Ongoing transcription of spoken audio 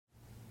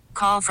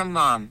call from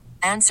mom.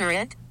 Answer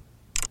it.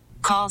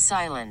 Call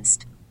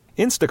silenced.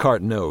 Instacart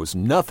knows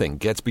nothing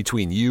gets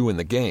between you and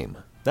the game.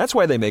 That's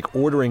why they make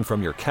ordering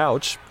from your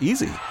couch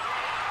easy.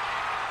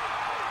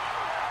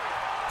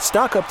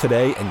 Stock up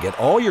today and get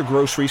all your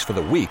groceries for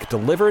the week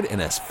delivered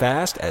in as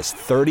fast as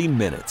 30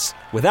 minutes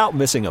without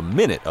missing a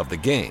minute of the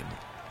game.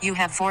 You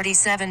have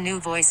 47 new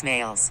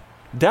voicemails.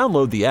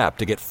 Download the app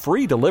to get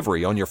free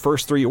delivery on your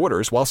first 3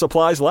 orders while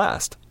supplies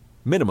last.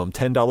 Minimum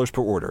 $10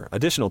 per order.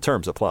 Additional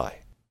terms apply.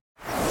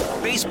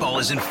 Baseball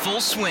is in full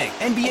swing.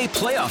 NBA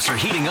playoffs are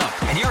heating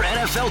up, and your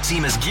NFL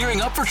team is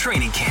gearing up for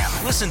training camp.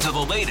 Listen to the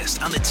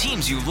latest on the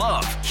teams you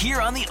love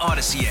here on the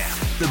Odyssey app.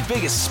 The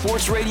biggest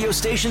sports radio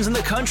stations in the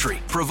country,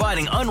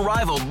 providing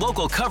unrivaled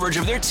local coverage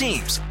of their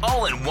teams,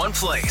 all in one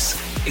place.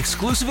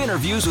 Exclusive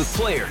interviews with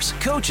players,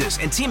 coaches,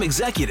 and team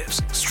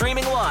executives,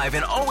 streaming live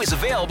and always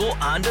available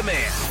on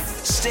demand.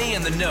 Stay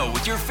in the know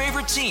with your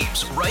favorite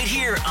teams right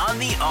here on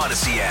the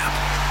Odyssey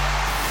app.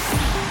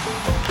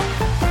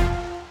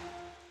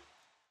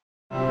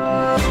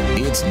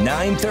 It's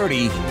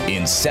 9:30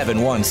 in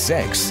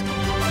 716.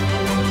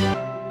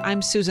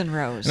 I'm Susan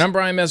Rose. And I'm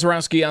Brian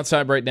Mazurowski.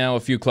 Outside right now, a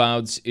few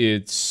clouds.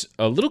 It's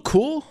a little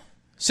cool.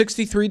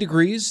 63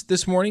 degrees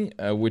this morning,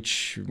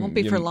 which won't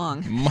be for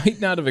long. Might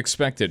not have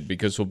expected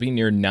because we'll be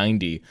near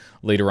 90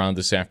 later on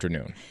this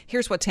afternoon.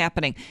 Here's what's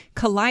happening.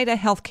 Kaleida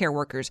healthcare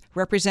workers,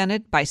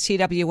 represented by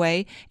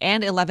CWA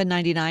and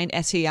 1199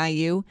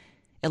 SEIU,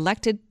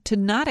 elected to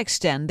not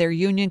extend their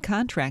union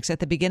contracts at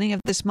the beginning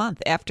of this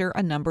month after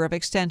a number of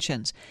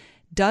extensions.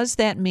 Does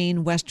that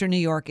mean Western New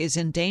York is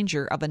in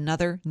danger of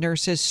another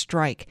nurses'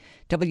 strike?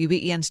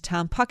 WBEN's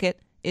Tom Puckett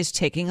is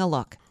taking a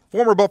look.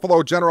 Former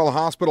Buffalo General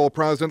Hospital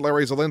President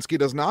Larry Zielinski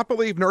does not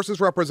believe nurses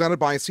represented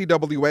by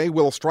CWA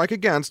will strike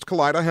against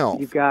Kaleida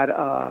Health. You've got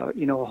a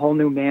whole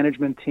new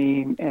management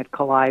team at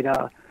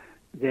Kaleida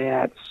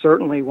that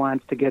certainly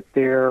wants to get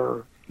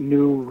their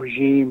new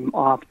regime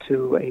off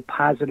to a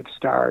positive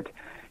start.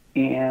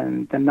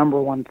 And the number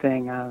one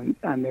thing on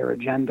their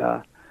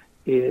agenda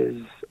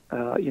is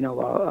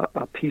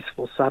a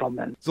peaceful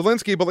settlement.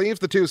 Zielinski believes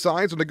the two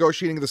sides are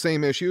negotiating the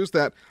same issues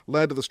that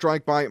led to the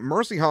strike by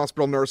Mercy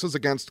Hospital nurses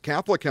against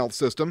Catholic health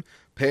system,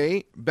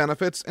 pay,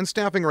 benefits, and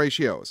staffing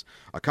ratios.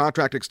 A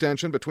contract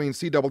extension between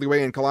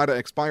CWA and Kaleida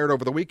expired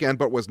over the weekend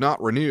but was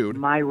not renewed.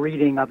 My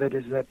reading of it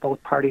is that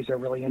both parties are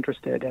really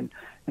interested in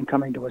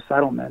coming to a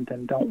settlement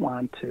and don't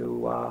want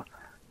to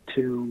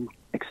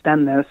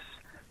extend this.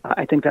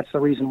 I think that's the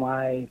reason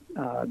why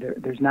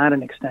there's not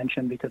an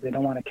extension, because they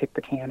don't want to kick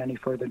the can any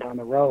further down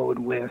the road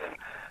with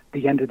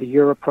the end of the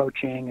year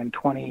approaching and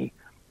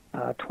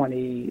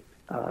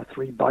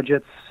 2023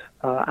 budgets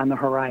on the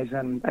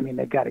horizon. I mean,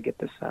 they've got to get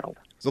this settled.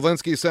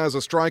 Zielinski says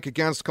a strike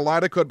against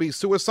Kaleida could be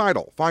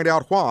suicidal. Find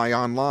out why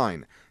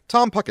online.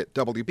 Tom Puckett,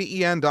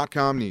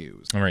 WBEN.com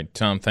News. All right,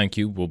 Tom, thank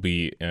you. We'll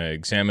be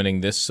examining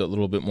this a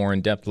little bit more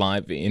in-depth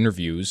live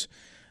interviews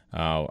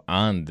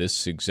on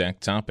this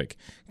exact topic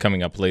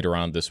coming up later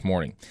on this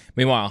morning.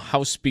 Meanwhile,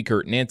 House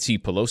Speaker Nancy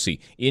Pelosi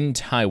in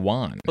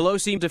Taiwan.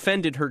 Pelosi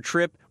defended her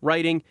trip,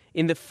 writing,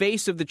 "In the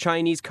face of the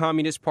Chinese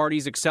Communist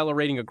Party's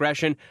accelerating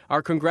aggression,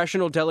 our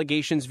congressional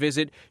delegation's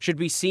visit should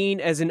be seen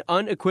as an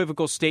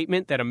unequivocal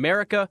statement that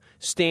America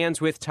stands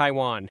with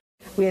Taiwan."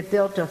 We have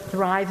built a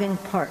thriving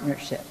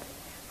partnership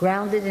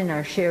grounded in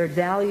our shared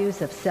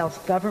values of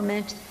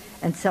self-government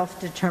and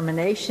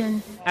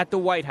self-determination. At the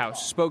White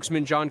House,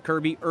 spokesman John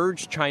Kirby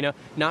urged China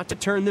not to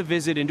turn the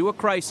visit into a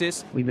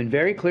crisis. We've been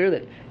very clear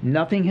that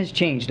nothing has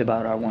changed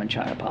about our one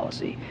China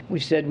policy. We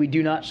said we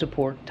do not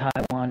support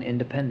Taiwan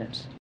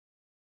independence.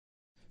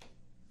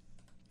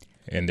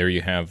 And there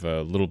you have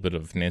a little bit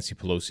of Nancy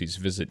Pelosi's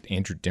visit.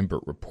 Andrew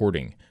Dimbert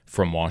reporting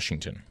from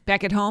Washington.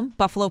 Back at home,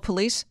 Buffalo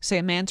police say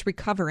a man's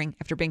recovering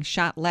after being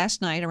shot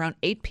last night around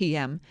 8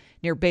 p.m.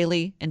 near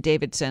Bailey and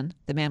Davidson.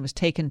 The man was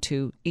taken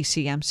to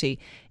ECMC.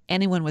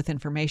 Anyone with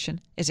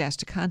information is asked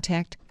to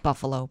contact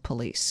Buffalo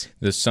police.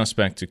 The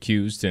suspect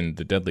accused in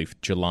the deadly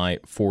July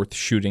 4th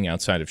shooting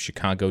outside of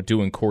Chicago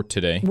due in court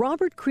today.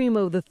 Robert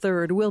Cremo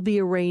III will be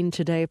arraigned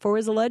today for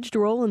his alleged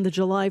role in the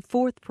July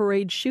 4th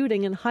parade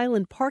shooting in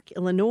Highland Park,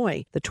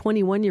 Illinois. The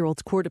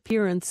 21-year-old's court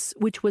appearance,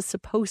 which was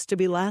supposed to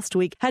be last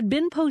week, had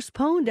been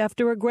postponed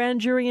after a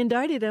grand jury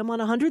indicted him on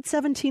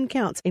 117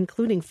 counts,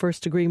 including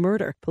first-degree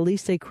murder.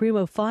 Police say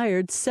Cremo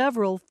fired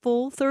several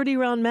full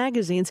 30-round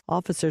magazines.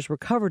 Officers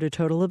recovered a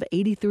total of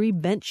 83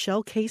 bent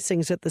shell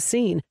casings at the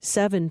scene.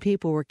 7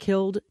 people were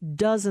killed,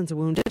 dozens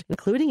wounded,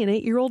 including an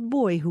 8-year-old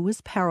boy who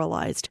was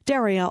paralyzed.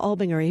 Daria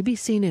Albinger,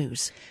 ABC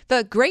News.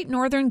 The Great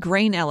Northern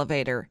Grain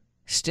Elevator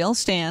still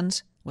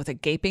stands with a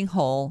gaping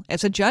hole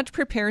as a judge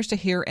prepares to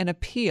hear an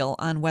appeal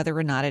on whether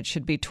or not it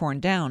should be torn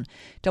down.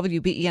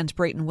 WBEN's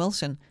Brayton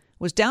Wilson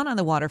was down on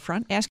the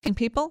waterfront asking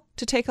people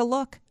to take a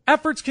look.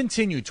 Efforts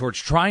continue towards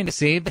trying to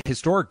save the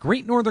historic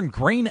Great Northern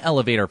Grain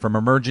Elevator from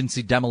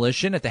emergency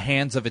demolition at the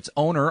hands of its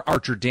owner,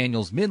 Archer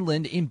Daniels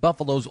Midland, in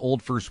Buffalo's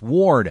Old First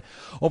Ward.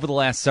 Over the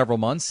last several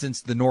months,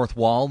 since the north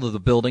wall of the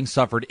building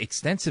suffered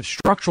extensive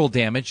structural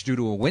damage due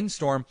to a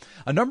windstorm,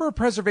 a number of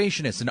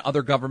preservationists and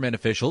other government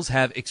officials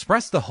have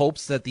expressed the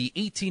hopes that the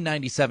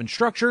 1897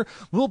 structure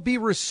will be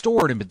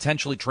restored and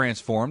potentially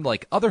transformed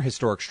like other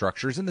historic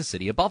structures in the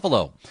city of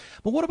Buffalo.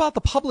 But what about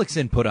the public's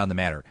input on the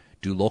matter?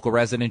 Do local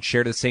residents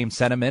share the same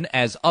sentiment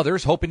as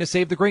others hoping to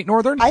save the Great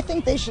Northern? I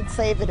think they should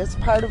save it as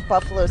part of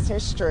Buffalo's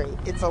history.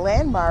 It's a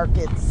landmark.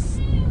 It's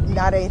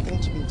not anything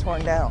to be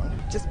torn down.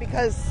 Just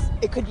because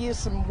it could use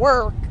some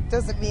work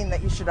doesn't mean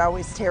that you should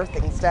always tear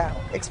things down,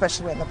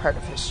 especially when they're part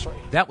of history.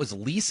 That was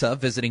Lisa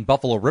visiting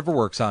Buffalo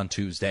Riverworks on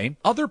Tuesday.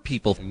 Other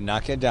people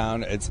knock it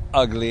down. It's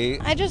ugly.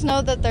 I just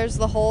know that there's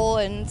the hole,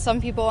 and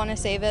some people want to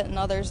save it and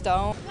others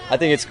don't. I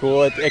think it's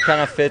cool. It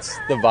kind of fits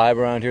the vibe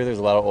around here. There's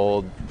a lot of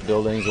old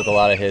buildings with a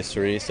lot of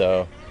history,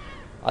 so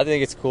I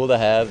think it's cool to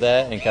have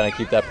that and kind of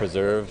keep that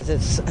preserved.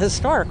 It's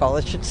historical.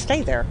 It should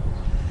stay there.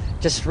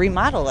 Just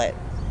remodel it.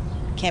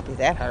 Can't be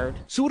that hard.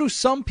 So what do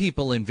some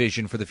people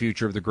envision for the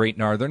future of the Great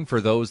Northern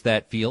for those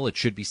that feel it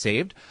should be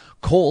saved?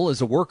 Cole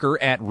is a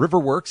worker at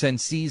Riverworks and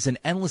sees an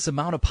endless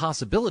amount of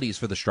possibilities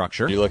for the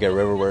structure. You look at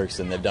Riverworks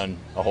and they've done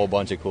a whole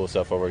bunch of cool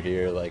stuff over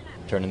here, like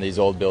turning these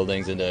old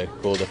buildings into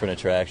cool different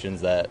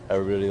attractions that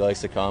everybody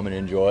likes to come and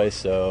enjoy.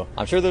 So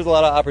I'm sure there's a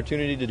lot of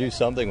opportunity to do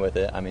something with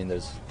it. I mean,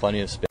 there's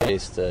plenty of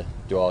space to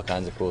do all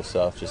kinds of cool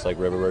stuff, just like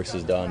Riverworks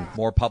has done.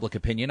 More public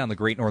opinion on the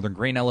Great Northern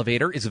Grain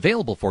Elevator is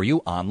available for you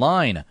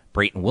online.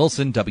 Brayton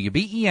Wilson,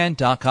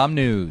 WBEN.com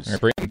News. All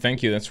right, Brayton,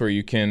 thank you. That's where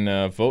you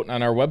can vote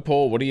on our web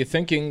poll. What are you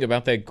thinking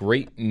about that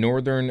Great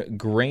Northern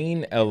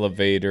Grain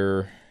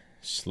Elevator?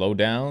 Slow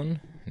down,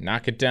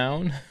 knock it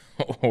down,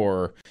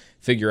 or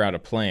figure out a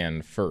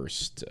plan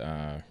first?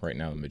 Right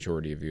now, the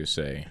majority of you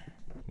say,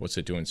 what's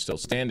it doing still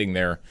standing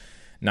there?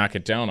 Knock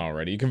it down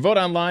already. You can vote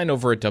online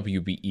over at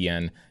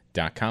WBEN.com.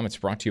 It's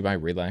brought to you by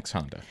Relax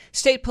Honda.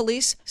 State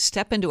police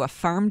step into a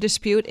farm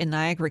dispute in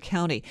Niagara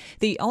County.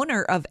 The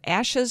owner of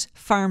Ashes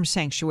Farm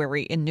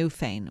Sanctuary in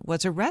Newfane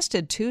was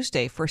arrested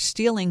Tuesday for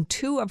stealing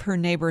 2 of her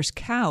neighbor's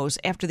cows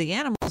after the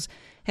animals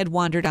had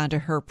wandered onto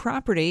her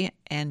property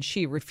and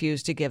she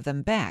refused to give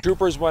them back.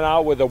 Troopers went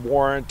out with a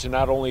warrant to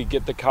not only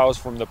get the cows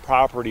from the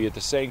property at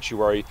the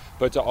sanctuary,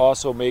 but to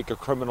also make a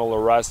criminal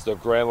arrest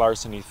of grand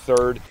larceny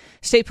third.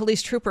 State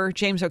Police Trooper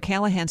James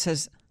O'Callahan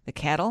says the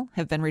cattle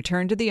have been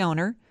returned to the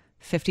owner.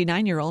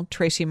 59-year-old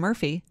Tracy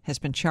Murphy has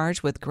been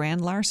charged with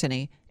grand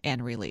larceny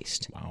and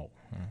released. Wow.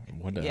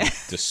 What a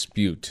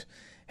dispute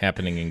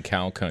happening in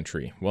cow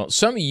country. Well,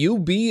 some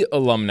UB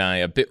alumni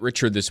a bit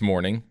richer this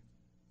morning.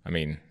 I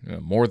mean,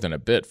 more than a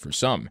bit for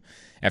some.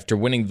 After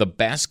winning the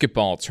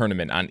basketball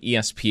tournament on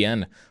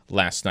ESPN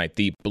last night,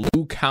 the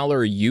Blue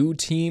Collar U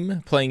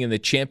team playing in the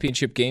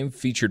championship game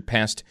featured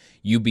past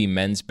UB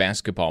men's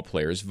basketball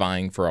players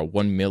vying for a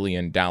 $1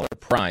 million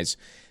prize.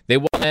 They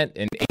won at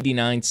an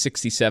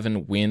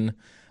 89-67 win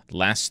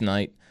last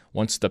night.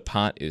 Once the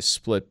pot is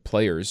split,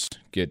 players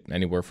get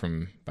anywhere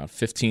from about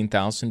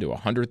 $15,000 to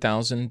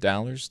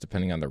 $100,000,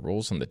 depending on their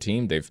roles on the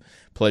team. They've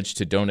pledged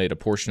to donate a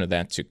portion of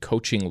that to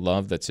Coaching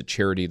Love. That's a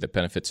charity that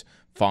benefits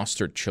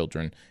foster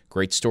children.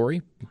 Great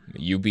story.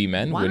 UB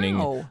men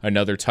winning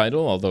another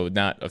title, although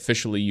not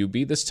officially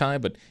UB this time,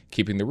 but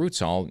keeping the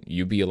roots. All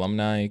UB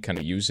alumni kind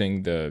of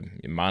using the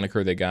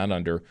moniker they got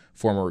under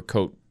former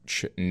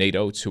coach Nate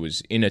Oates, who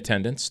was in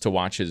attendance to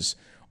watch his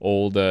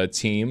old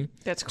team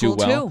That's cool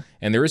do well. Too.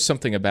 And there is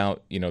something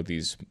about,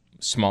 these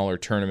smaller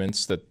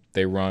tournaments that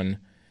they run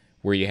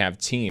where you have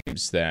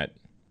teams that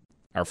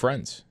are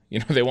friends.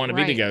 They want to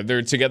be together.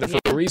 They're together for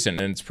a reason,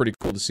 and it's pretty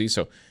cool to see.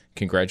 So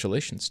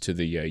congratulations to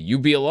the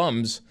UB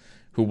alums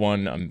who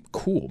won a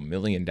cool $1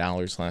 million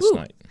last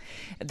night.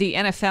 The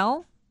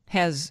NFL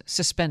has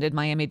suspended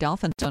Miami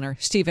Dolphins owner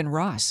Stephen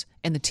Ross,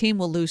 and the team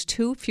will lose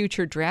 2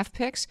 future draft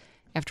picks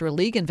after a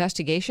league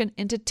investigation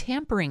into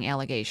tampering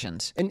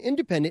allegations. An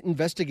independent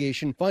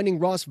investigation finding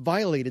Ross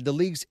violated the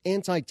league's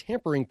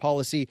anti-tampering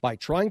policy by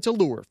trying to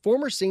lure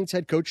former Saints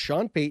head coach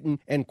Sean Payton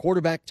and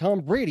quarterback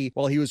Tom Brady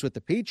while he was with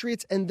the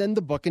Patriots and then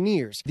the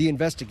Buccaneers. The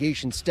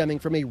investigation stemming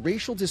from a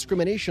racial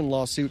discrimination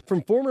lawsuit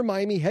from former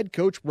Miami head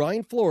coach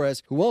Brian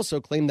Flores, who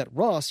also claimed that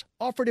Ross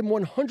offered him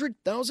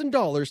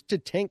 $100,000 to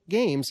tank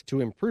games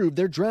to improve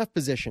their draft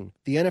position.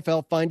 The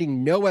NFL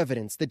finding no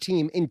evidence the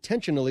team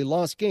intentionally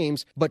lost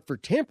games, but for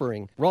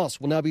tampering, Ross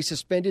will now be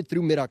suspended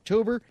through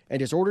mid-October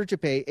and is ordered to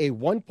pay a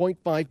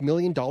 $1.5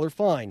 million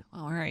fine.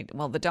 All right.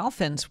 Well, the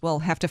Dolphins will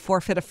have to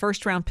forfeit a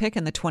first-round pick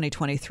in the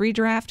 2023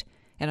 draft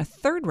and a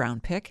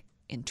third-round pick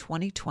in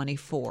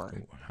 2024.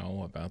 Ooh,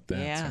 how about that?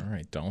 Yeah. All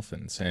right,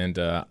 Dolphins. And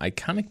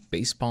iconic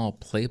baseball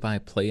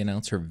play-by-play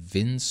announcer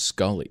Vin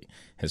Scully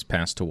has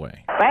passed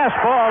away.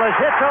 Fastball is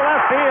hit to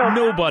left field.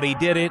 Nobody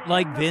did it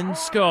like Vin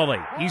Scully.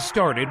 He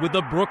started with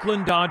the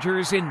Brooklyn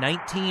Dodgers in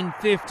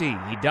 1950.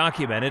 He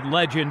documented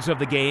legends of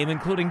the game,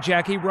 including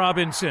Jackie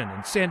Robinson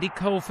and Sandy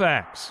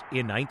Koufax.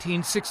 In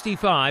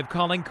 1965,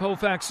 calling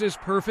Koufax's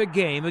perfect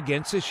game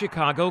against the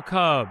Chicago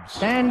Cubs.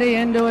 Sandy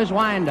into his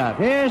windup.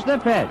 Here's the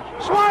pitch.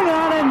 Swung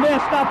on and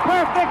missed. A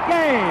perfect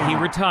game. He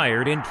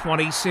retired in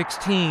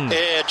 2016.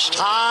 It's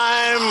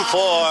time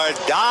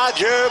for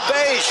Dodger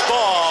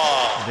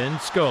baseball. Vin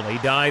Scully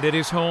died at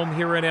his home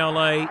here in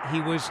L.A.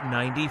 He was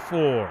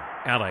 94.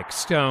 Alex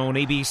Stone,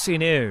 ABC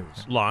News,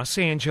 Los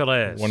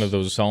Angeles. One of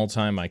those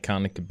all-time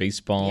iconic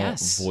baseball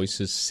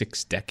voices,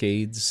 6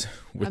 decades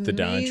with the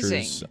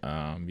Dodgers,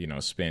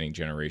 spanning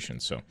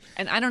generations. So,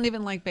 and I don't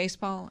even like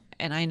baseball,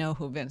 and I know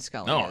who Vin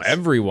Scully is.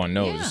 Everyone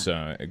knows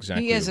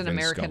exactly. He is who an Vin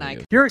American Scully icon.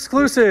 is. Your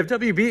exclusive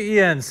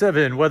WBEN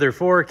 7 weather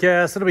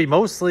forecast. It'll be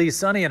mostly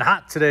sunny and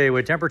hot today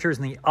with temperatures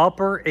in the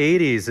upper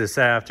 80s this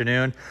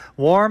afternoon.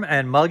 Warm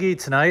and muggy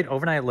tonight.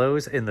 Overnight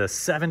lows in the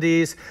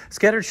 70s.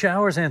 Scattered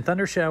showers and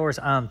thunder showers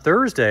on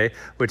Thursday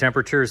with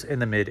temperatures in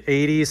the mid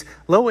 80s.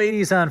 Low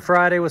 80s on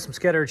Friday with some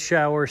scattered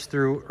showers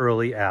through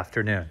early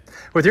afternoon.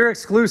 With your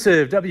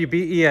exclusive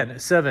WBEN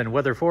 7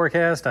 weather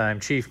forecast, I'm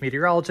Chief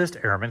Meteorologist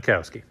Aaron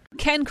Minkowski.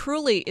 Ken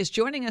Kruly is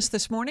joining us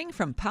this morning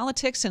from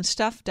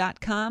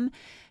politicsandstuff.com.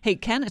 Hey,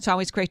 Ken, it's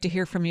always great to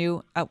hear from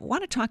you. I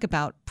want to talk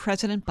about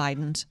President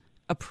Biden's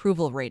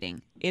approval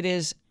rating. It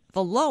is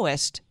the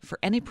lowest for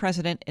any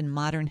president in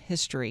modern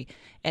history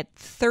at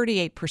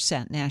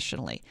 38%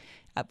 nationally,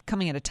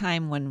 coming at a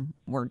time when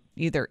we're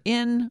either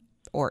in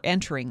or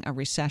entering a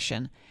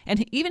recession.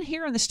 And even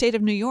here in the state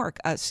of New York,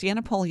 a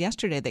Siena poll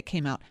yesterday that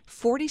came out,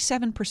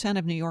 47%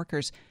 of New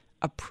Yorkers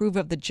approve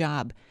of the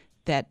job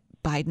that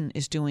Biden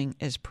is doing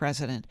as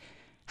president.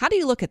 How do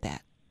you look at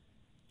that?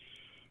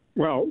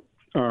 Well,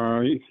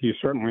 he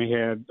certainly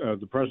had,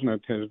 the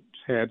president has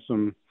had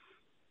some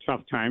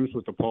tough times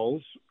with the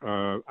polls.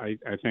 I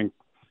think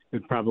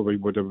it probably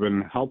would have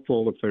been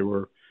helpful if they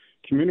were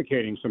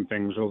communicating some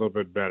things a little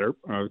bit better,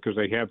 because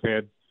they have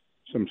had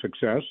some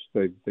success.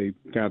 They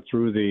got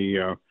through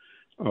the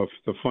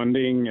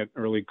funding at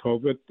early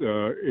COVID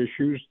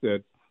issues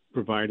that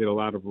provided a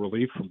lot of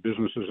relief for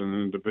businesses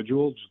and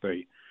individuals.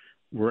 They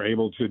were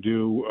able to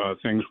do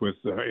things with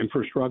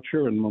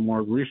infrastructure, and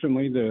more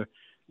recently, the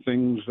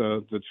things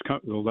the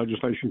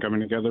legislation coming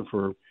together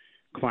for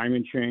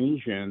climate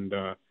change and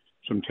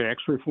some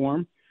tax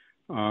reform.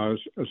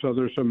 So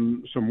there's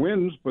some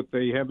wins, but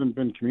they haven't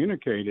been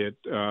communicated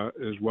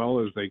as well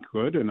as they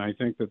could, and I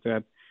think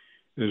that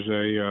is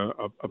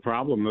a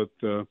problem that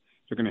they're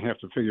going to have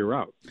to figure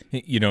out.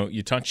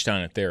 You touched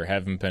on it there,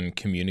 haven't been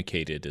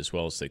communicated as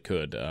well as they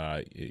could.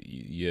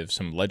 You have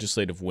some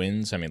legislative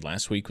wins. I mean,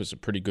 last week was a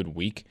pretty good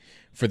week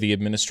for the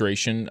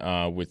administration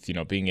with,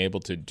 being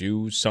able to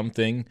do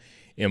something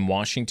in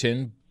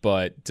Washington,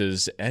 but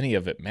does any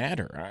of it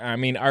matter? I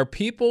mean, are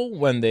people,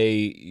 when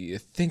they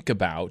think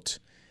about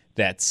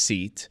that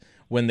seat,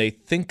 when they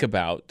think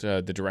about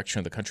the direction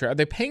of the country, are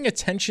they paying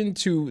attention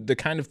to the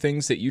kind of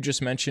things that you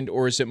just mentioned,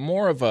 or is it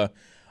more of a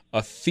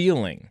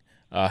feeling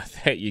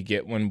that you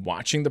get when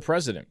watching the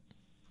president?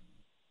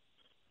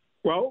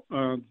 Well,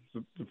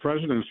 the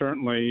president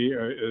certainly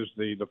is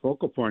the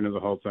focal point of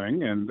the whole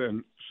thing,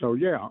 and so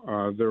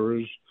there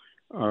is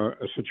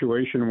a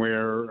situation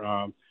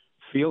where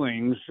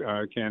feelings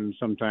can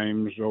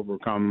sometimes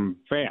overcome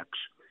facts.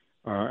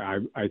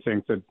 I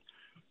think that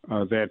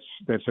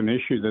that's an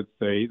issue that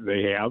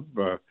they have.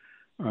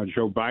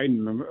 Joe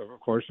Biden, of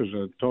course, is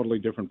a totally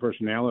different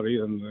personality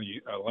than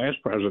the last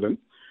president.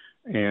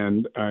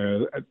 And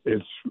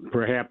it's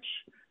perhaps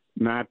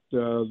not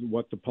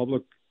what the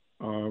public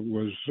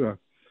was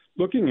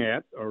looking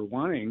at or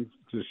wanting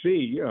to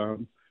see.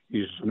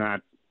 He's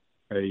not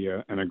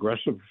an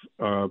aggressive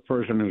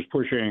person who's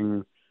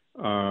pushing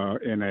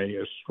in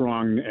a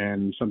strong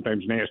and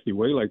sometimes nasty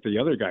way like the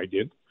other guy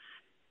did.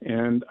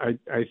 And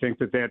I think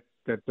that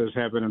does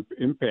have an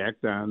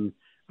impact on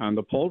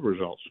the poll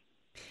results.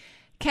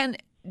 Ken,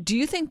 do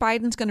you think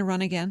Biden's going to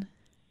run again?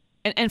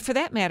 And for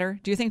that matter,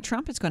 do you think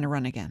Trump is going to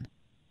run again?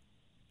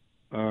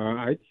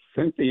 I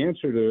think the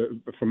answer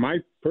from my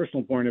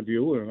personal point of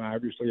view, and I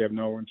obviously have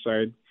no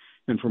inside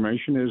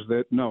information, is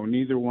that no,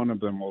 neither one of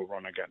them will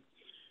run again.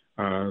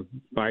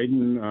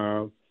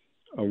 Biden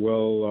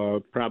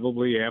will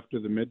probably, after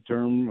the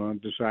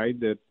midterm, decide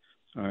that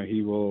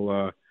he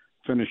will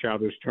finish out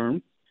his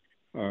term.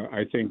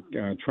 I think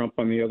Trump,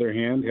 on the other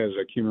hand, has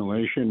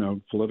accumulation of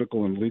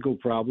political and legal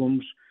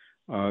problems,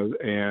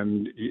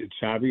 and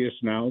it's obvious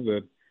now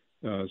that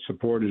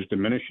support is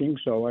diminishing.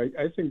 So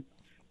I think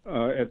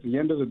at the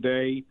end of the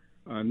day,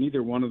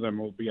 neither one of them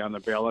will be on the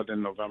ballot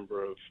in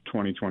November of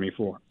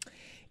 2024.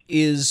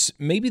 Is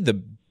maybe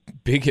the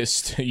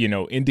biggest,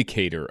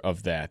 indicator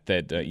of that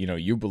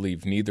you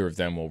believe neither of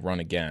them will run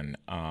again,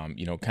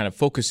 kind of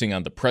focusing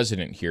on the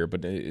president here,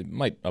 but it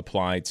might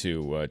apply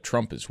to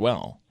Trump as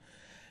well,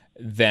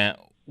 that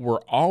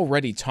we're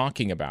already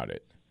talking about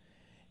it,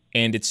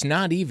 and it's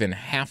not even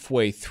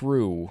halfway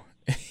through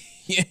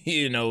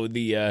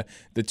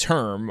the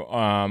term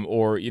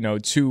or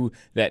to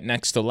that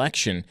next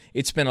election.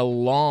 It's been a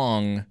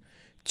long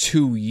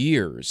 2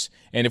 years,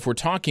 and if we're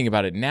talking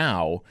about it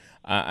now,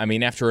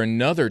 after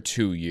another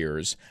 2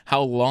 years,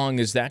 how long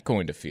is that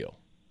going to feel?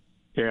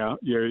 Yeah,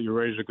 you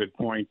raise a good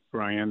point,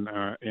 Brian,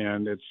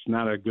 and it's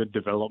not a good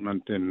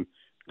development in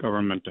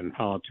government and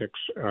politics.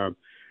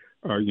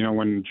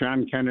 When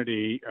John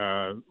Kennedy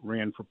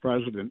ran for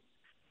president,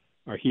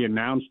 he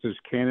announced his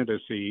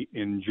candidacy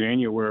in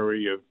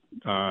January of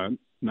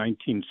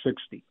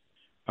 1960,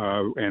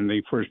 and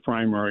the first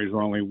primaries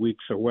were only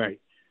weeks away.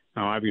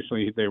 Now,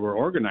 obviously, they were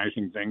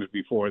organizing things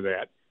before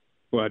that,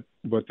 but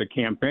the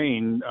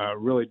campaign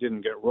really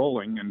didn't get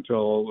rolling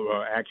until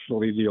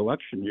actually the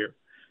election year.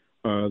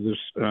 This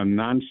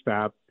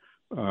nonstop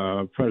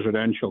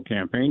presidential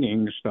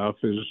campaigning stuff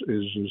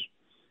is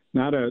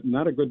not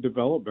a good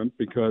development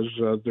because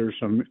there's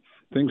some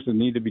things that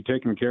need to be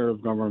taken care of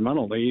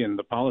governmentally, and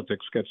the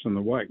politics gets in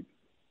the way.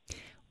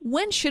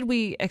 When should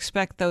we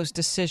expect those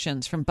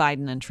decisions from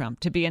Biden and Trump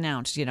to be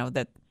announced?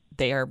 That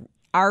they are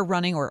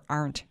running or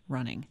aren't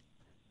running.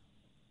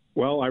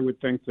 Well, I would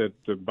think that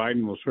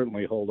Biden will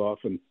certainly hold off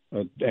on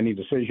any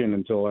decision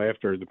until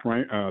after the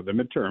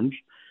midterms.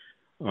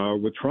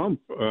 With Trump,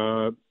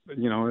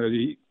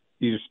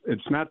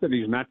 it's not that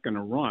he's not going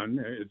to run.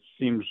 It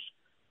seems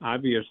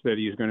obvious that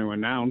he's going to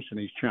announce, and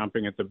he's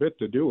chomping at the bit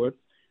to do it.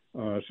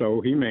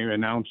 So he may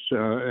announce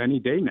any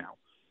day now.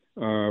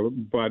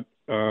 But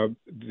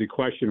the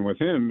question with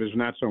him is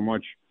not so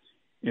much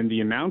in the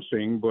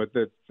announcing, but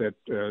that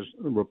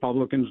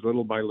Republicans,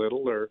 little by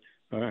little,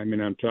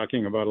 I'm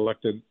talking about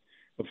elected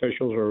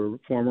officials or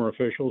former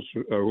officials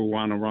who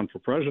want to run for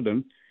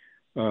president,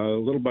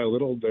 little by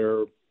little,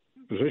 they're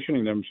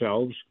positioning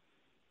themselves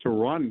to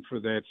run for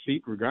that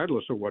seat,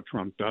 regardless of what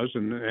Trump does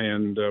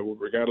and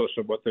regardless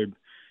of what they've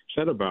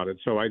said about it.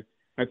 So I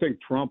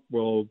think Trump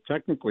will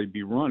technically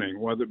be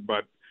running,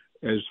 but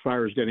as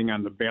far as getting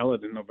on the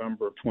ballot in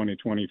November of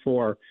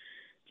 2024,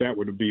 that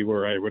would be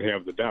where I would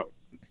have the doubt.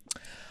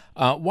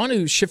 Want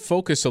to shift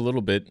focus a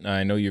little bit.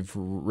 I know you've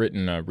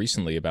written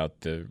recently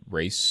about the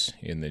race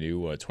in the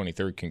new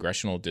 23rd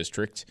Congressional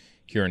District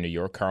here in New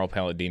York. Carl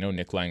Palladino,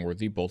 Nick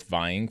Langworthy, both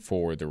vying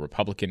for the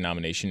Republican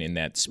nomination in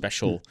that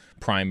special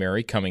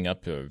primary coming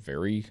up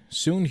very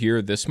soon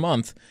here this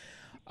month.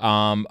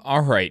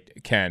 All right,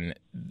 Ken,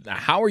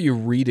 how are you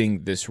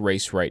reading this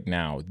race right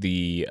now?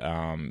 The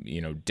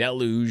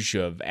deluge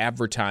of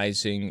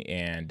advertising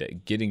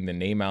and getting the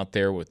name out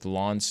there with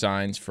lawn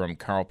signs from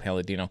Carl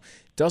Palladino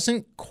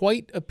doesn't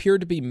quite appear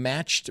to be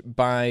matched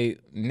by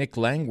Nick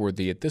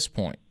Langworthy at this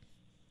point.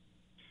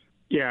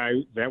 Yeah,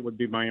 that would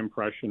be my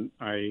impression.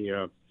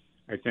 I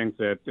think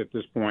that at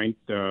this point,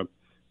 and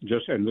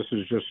this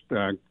is just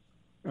a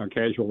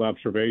casual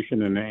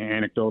observation and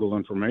anecdotal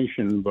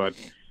information, but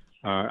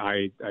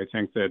I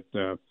think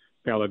that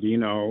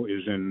Palladino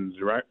is in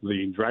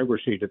the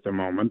driver's seat at the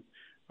moment.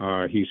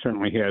 He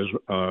certainly has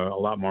a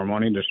lot more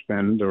money to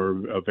spend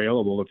or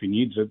available if he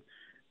needs it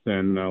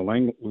than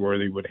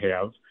Langworthy would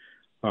have.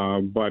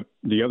 But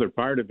the other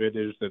part of it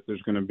is that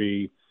there's going to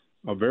be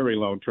a very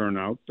low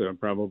turnout,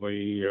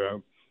 probably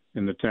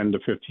in the 10 to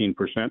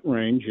 15%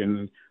 range.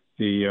 And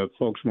the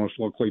folks most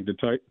likely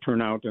to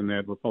turn out in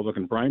that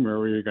Republican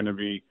primary are going to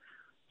be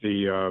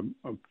the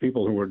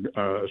people who would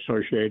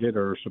associated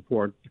or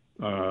support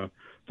the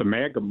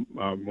MAGA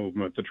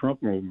movement, the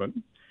Trump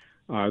movement.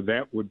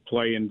 That would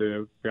play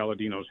into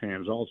Palladino's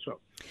hands also.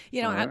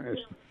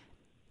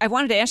 I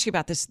wanted to ask you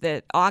about this,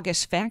 the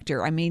August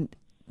factor.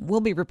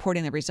 We'll be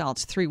reporting the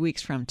results 3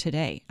 weeks from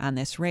today on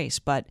this race,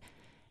 but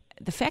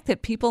the fact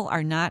that people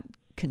are not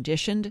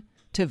conditioned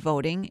to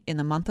voting in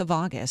the month of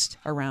August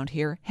around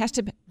here has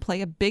to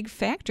play a big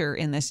factor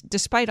in this,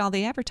 despite all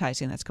the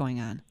advertising that's going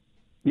on.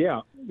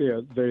 Yeah,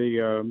 they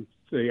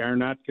are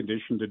not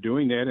conditioned to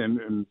doing that,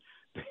 and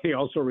they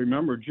also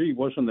remember,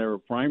 wasn't there a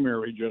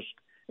primary just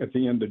at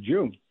the end of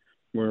June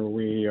where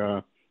we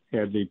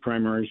had the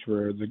primaries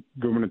for the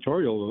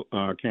gubernatorial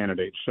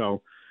candidates?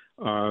 So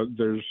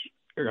there's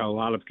a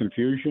lot of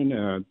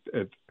confusion.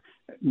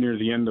 Near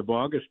the end of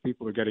August,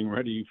 people are getting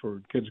ready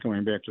for kids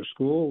going back to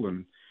school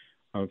and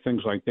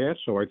things like that.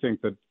 So I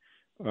think that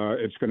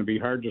it's going to be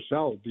hard to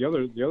sell. The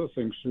other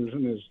thing,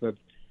 Susan, is that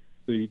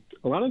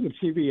a lot of the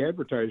TV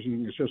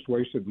advertising is just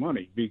wasted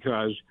money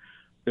because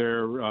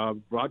they're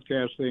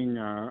broadcasting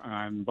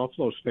on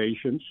Buffalo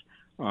stations.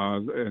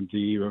 And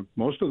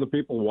most of the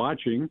people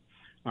watching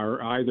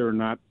are either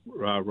not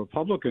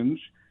Republicans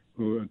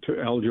who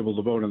are eligible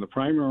to vote in the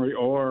primary,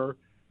 or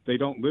they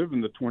don't live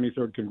in the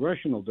 23rd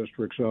Congressional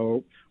District.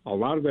 So a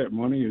lot of that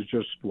money is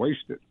just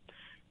wasted.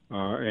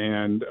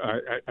 And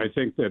I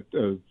think that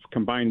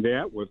combine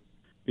that with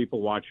people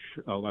watch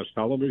less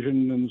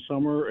television in the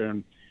summer,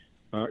 and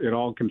it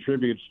all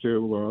contributes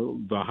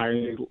to the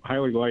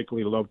highly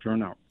likely low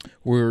turnout.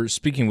 We're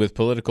speaking with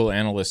political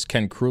analyst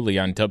Ken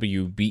Kruly on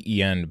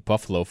WBEN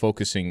Buffalo,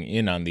 focusing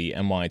in on the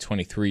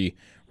NY-23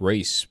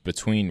 race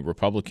between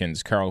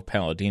Republicans Carl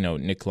Palladino,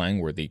 Nick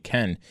Langworthy.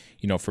 Ken,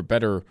 for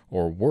better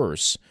or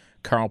worse,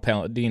 Carl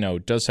Palladino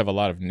does have a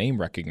lot of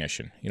name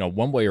recognition.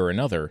 One way or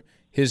another,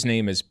 his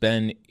name has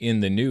been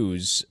in the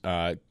news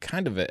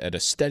kind of at a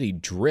steady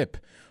drip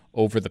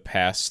over the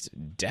past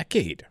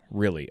decade,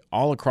 really,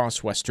 all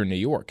across Western New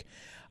York.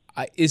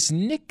 Is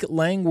Nick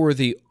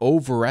Langworthy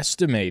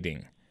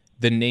overestimating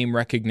the name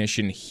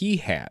recognition he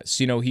has?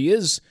 He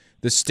is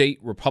the state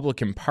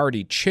Republican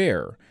Party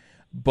chair,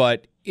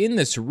 but in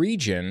this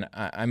region,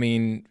 I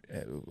mean,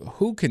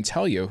 who can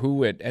tell you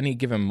who at any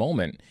given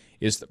moment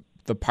is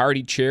the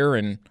party chair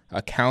in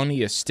a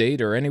county, a state,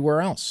 or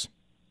anywhere else?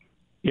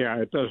 Yeah,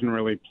 it doesn't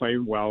really play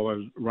well as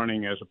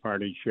running as a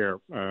party chair.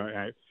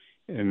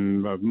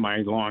 In my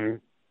long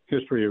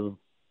history of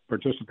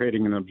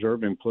participating and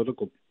observing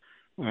political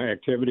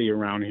activity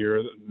around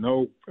here,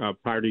 no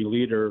party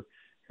leader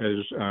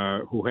has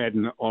who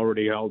hadn't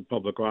already held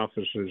public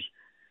offices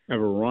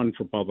ever run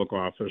for public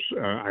office.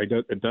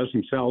 It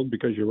doesn't sell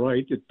because you're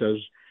right. It does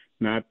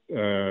not.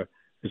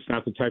 It's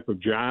not the type of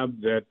job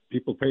that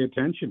people pay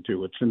attention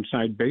to. It's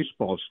inside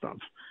baseball stuff,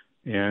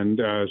 and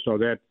so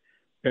that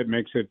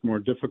makes it more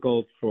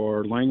difficult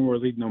for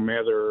Langworthy, no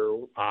matter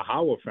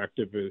how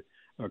effective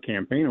a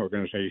campaign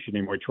organization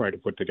he might try to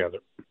put together.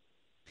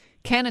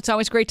 Ken, it's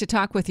always great to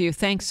talk with you.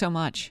 Thanks so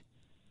much.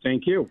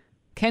 Thank you.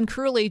 Ken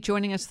Kruly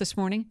joining us this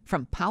morning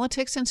from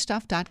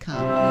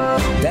politicsandstuff.com.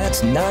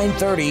 That's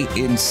 9:30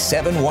 in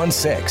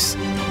 716.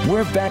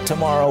 We're back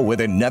tomorrow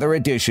with another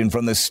edition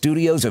from the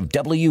studios of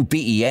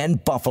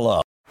WBEN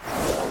Buffalo.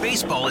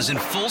 Baseball is in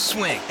full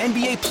swing.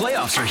 NBA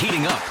playoffs are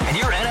heating up, and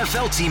your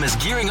NFL team is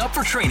gearing up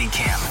for training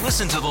camp.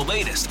 Listen to the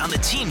latest on the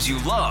teams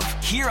you love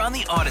here on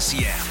the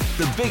Odyssey app.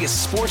 The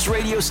biggest sports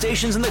radio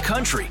stations in the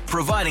country,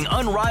 providing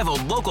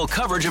unrivaled local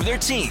coverage of their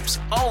teams,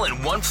 all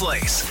in one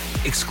place.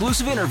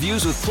 Exclusive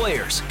interviews with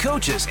players,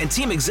 coaches, and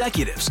team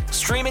executives,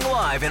 streaming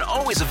live and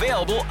always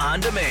available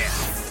on demand.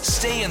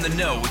 Stay in the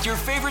know with your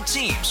favorite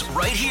teams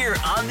right here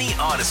on the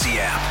Odyssey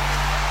app.